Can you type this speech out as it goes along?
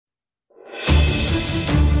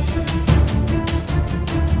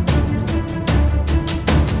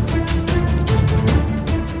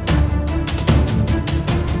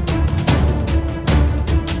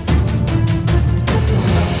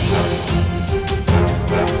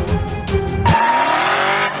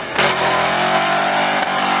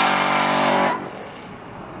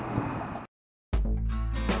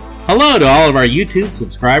Hello to all of our YouTube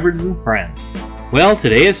subscribers and friends. Well,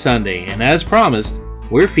 today is Sunday, and as promised,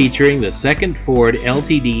 we're featuring the second Ford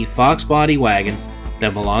LTD Fox body wagon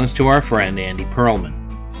that belongs to our friend Andy Perlman.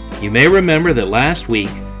 You may remember that last week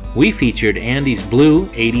we featured Andy's blue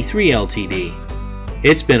 83 LTD.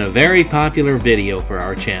 It's been a very popular video for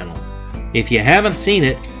our channel. If you haven't seen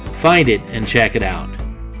it, find it and check it out.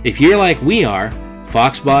 If you're like we are,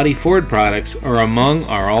 Fox body Ford products are among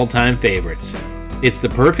our all-time favorites. It's the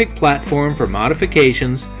perfect platform for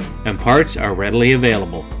modifications, and parts are readily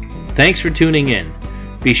available. Thanks for tuning in.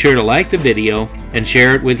 Be sure to like the video and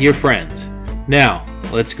share it with your friends. Now,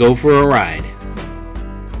 let's go for a ride.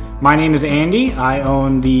 My name is Andy. I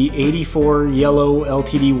own the 84 yellow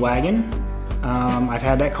LTD wagon. I've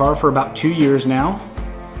had that car for about 2 years now.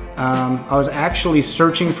 I was actually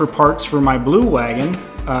searching for parts for my blue wagon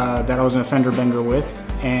that I was in a fender bender with,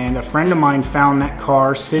 and a friend of mine found that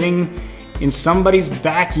car sitting in somebody's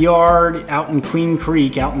backyard out in Queen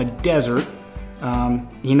Creek, out in the desert.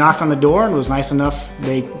 He knocked on the door and was nice enough.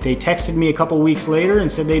 They texted me a couple weeks later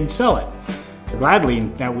and said they'd sell it. Gladly,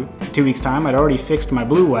 in that 2 weeks time, I'd already fixed my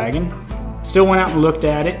blue wagon. Still went out and looked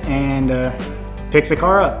at it and picked the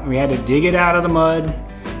car up. We had to dig it out of the mud,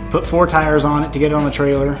 put 4 tires on it to get it on the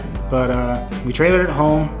trailer, but we trailered it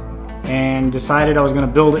home and decided I was going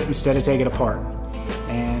to build it instead of take it apart.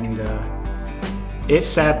 And it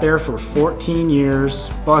sat there for 14 years,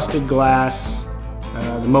 busted glass.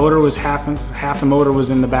 The motor was half the motor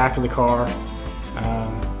was in the back of the car.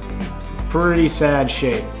 Pretty sad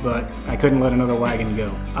shape, but I couldn't let another wagon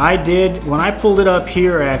go. I did, when I pulled it up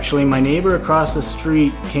here actually, my neighbor across the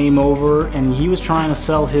street came over and he was trying to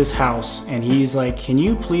sell his house, and he's like, "Can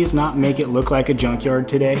you please not make it look like a junkyard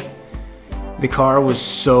today?" The car was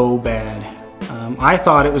so bad. I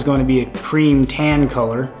thought it was going to be a cream tan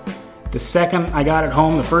color. The second I got it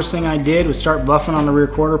home, the first thing I did was start buffing on the rear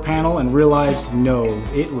quarter panel and realized, no,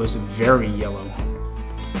 it was very yellow.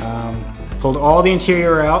 Pulled all the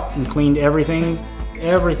interior out and cleaned everything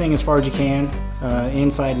as far as you can,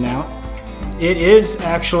 inside and out. It is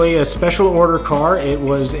actually a special order car. It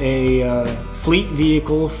was a fleet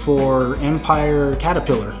vehicle for Empire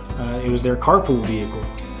Caterpillar. It was their carpool vehicle.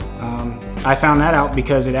 I found that out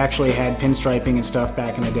because it actually had pinstriping and stuff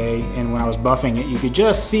back in the day, and when I was buffing it, you could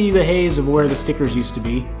just see the haze of where the stickers used to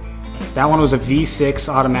be. That one was a V6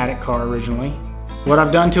 automatic car originally. What I've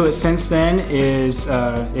done to it since then is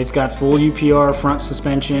it's got full UPR front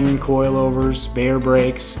suspension, coilovers, Bayer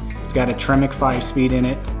brakes. It's got a Tremec 5-speed in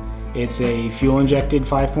it. It's a fuel-injected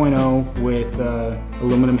 5.0 with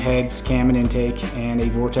aluminum heads, cam and intake, and a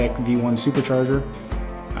Vortec V1 supercharger.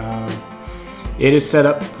 It is set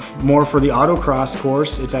up more for the autocross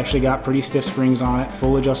course. It's actually got pretty stiff springs on it,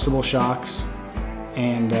 full adjustable shocks,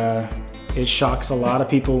 and it shocks a lot of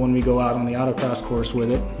people when we go out on the autocross course with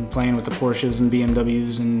it, and playing with the Porsches and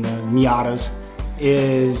BMWs and Miatas. It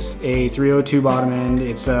is a 302 bottom end.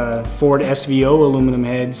 It's a Ford SVO aluminum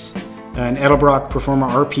heads, an Edelbrock Performer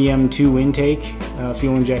RPM 2 intake,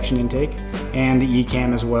 fuel injection intake, and the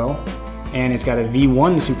E-cam as well. And it's got a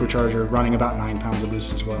V1 supercharger running about 9 pounds of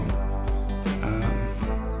boost as well.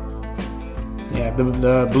 Yeah,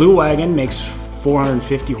 the blue wagon makes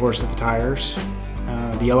 450 horse at the tires.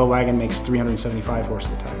 The yellow wagon makes 375 horse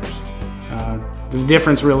at the tires. The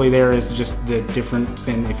difference really there is just the difference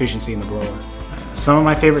in efficiency in the blower. Some of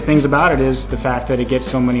my favorite things about it is the fact that it gets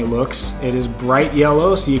so many looks. It is bright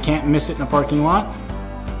yellow, so you can't miss it in a parking lot.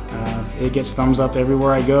 It gets thumbs up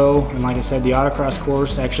everywhere I go, and like I said, the autocross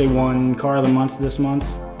course actually won Car of the Month this month.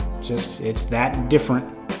 Just, it's that different.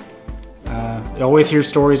 You always hear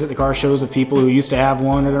stories at the car shows of people who used to have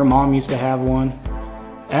one or their mom used to have one.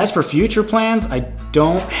 As for future plans, I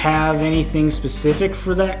don't have anything specific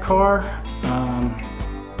for that car.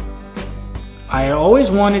 I always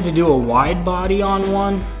wanted to do a wide body on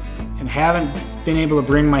one and haven't been able to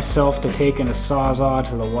bring myself to taking a Sawzall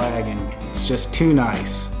to the wagon. It's just too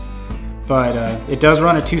nice. But it does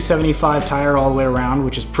run a 275 tire all the way around,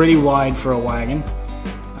 which is pretty wide for a wagon.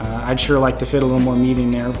 I'd sure like to fit a little more meat in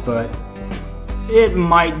there, but it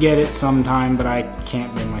might get it sometime, but I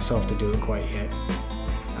can't bring myself to do it quite yet.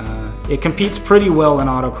 It competes pretty well in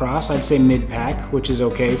autocross. I'd say mid-pack, which is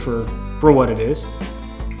okay for what it is.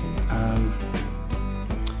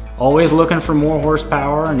 Always looking for more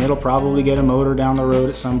horsepower, and it'll probably get a motor down the road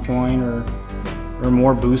at some point, or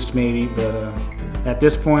more boost maybe. But at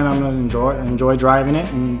this point, I'm gonna enjoy driving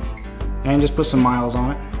it and just put some miles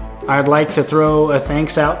on it. I'd like to throw a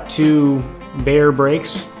thanks out to Bayer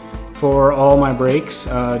Brakes for all my brakes,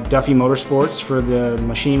 Duffy Motorsports for the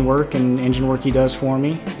machine work and engine work he does for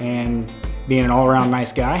me, and being an all-around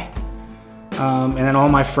nice guy. And then all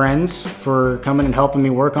my friends for coming and helping me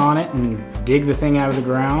work on it and dig the thing out of the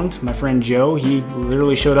ground. My friend Joe, he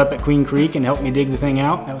literally showed up at Queen Creek and helped me dig the thing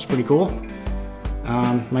out. That was pretty cool.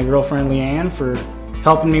 My girlfriend Leanne for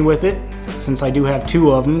helping me with it, since I do have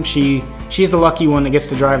two of them. She's the lucky one that gets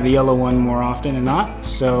to drive the yellow one more often than not.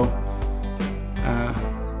 So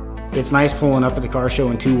it's nice pulling up at the car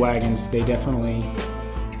show in two wagons. They definitely,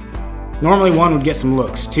 normally one would get some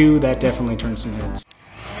looks. Two, that definitely turns some heads.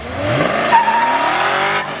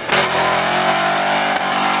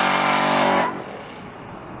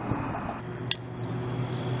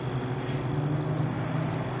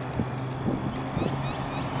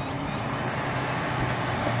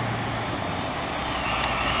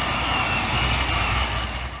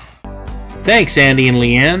 Thanks, Andy and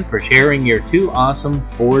Leanne, for sharing your two awesome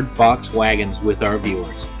Ford Fox wagons with our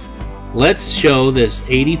viewers. Let's show this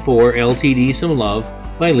 84 LTD some love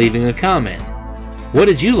by leaving a comment. What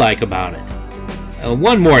did you like about it?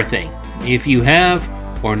 One more thing. If you have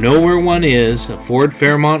or know where one is, a Ford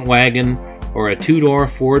Fairmont wagon or a two-door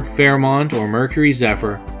Ford Fairmont or Mercury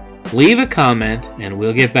Zephyr, leave a comment and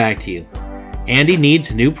we'll get back to you. Andy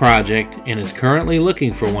needs a new project and is currently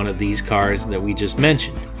looking for one of these cars that we just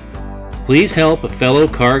mentioned. Please help a fellow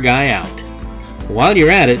car guy out. While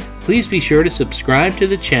you're at it, please be sure to subscribe to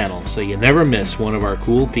the channel so you never miss one of our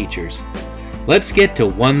cool features. Let's get to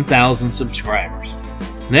 1,000 subscribers.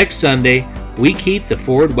 Next Sunday, we keep the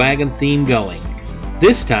Ford wagon theme going.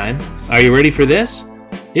 This time, are you ready for this?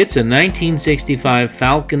 It's a 1965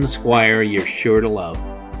 Falcon Squire you're sure to love.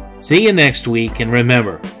 See you next week, and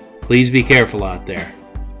remember, please be careful out there.